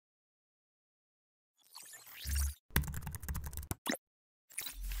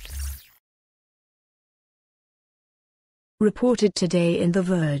Reported today in The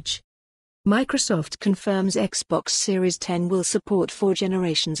Verge. Microsoft confirms Xbox Series 10 will support 4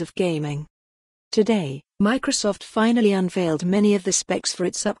 generations of gaming. Today, Microsoft finally unveiled many of the specs for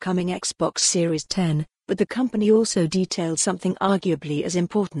its upcoming Xbox Series 10, but the company also detailed something arguably as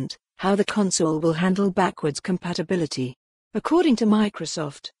important: how the console will handle backwards compatibility. According to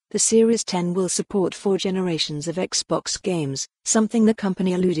Microsoft, the Series 10 will support 4 generations of Xbox games, something the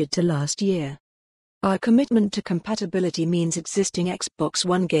company alluded to last year. Our commitment to compatibility means existing Xbox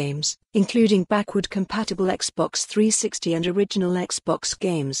One games, including backward-compatible Xbox 360 and original Xbox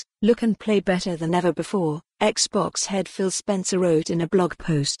games, look and play better than ever before, Xbox head Phil Spencer wrote in a blog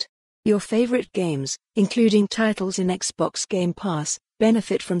post. Your favorite games, including titles in Xbox Game Pass,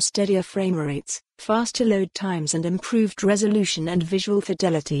 benefit from steadier framerates, faster load times and improved resolution and visual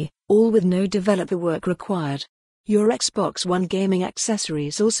fidelity, all with no developer work required. Your Xbox One gaming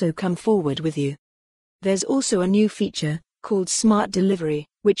accessories also come forward with you. There's also a new feature, called Smart Delivery,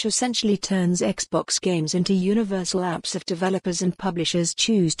 which essentially turns Xbox games into universal apps if developers and publishers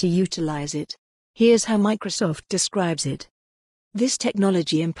choose to utilize it. Here's how Microsoft describes it. This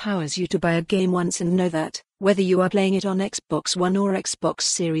technology empowers you to buy a game once and know that, whether you are playing it on Xbox One or Xbox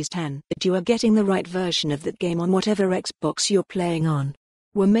Series 10, that you are getting the right version of that game on whatever Xbox you're playing on.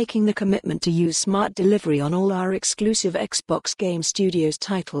 We're making the commitment to use Smart Delivery on all our exclusive Xbox Game Studios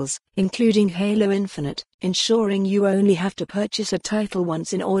titles, including Halo Infinite, ensuring you only have to purchase a title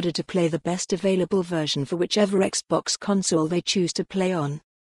once in order to play the best available version for whichever Xbox console they choose to play on.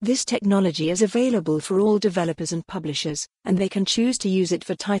 This technology is available for all developers and publishers, and they can choose to use it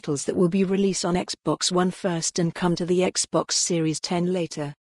for titles that will be released on Xbox One first and come to the Xbox Series 10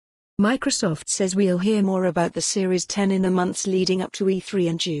 later. Microsoft says we'll hear more about the Series 10 in the months leading up to E3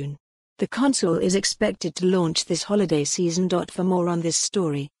 in June. The console is expected to launch this holiday season. For more on this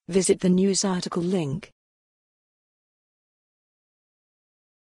story, visit the news article link.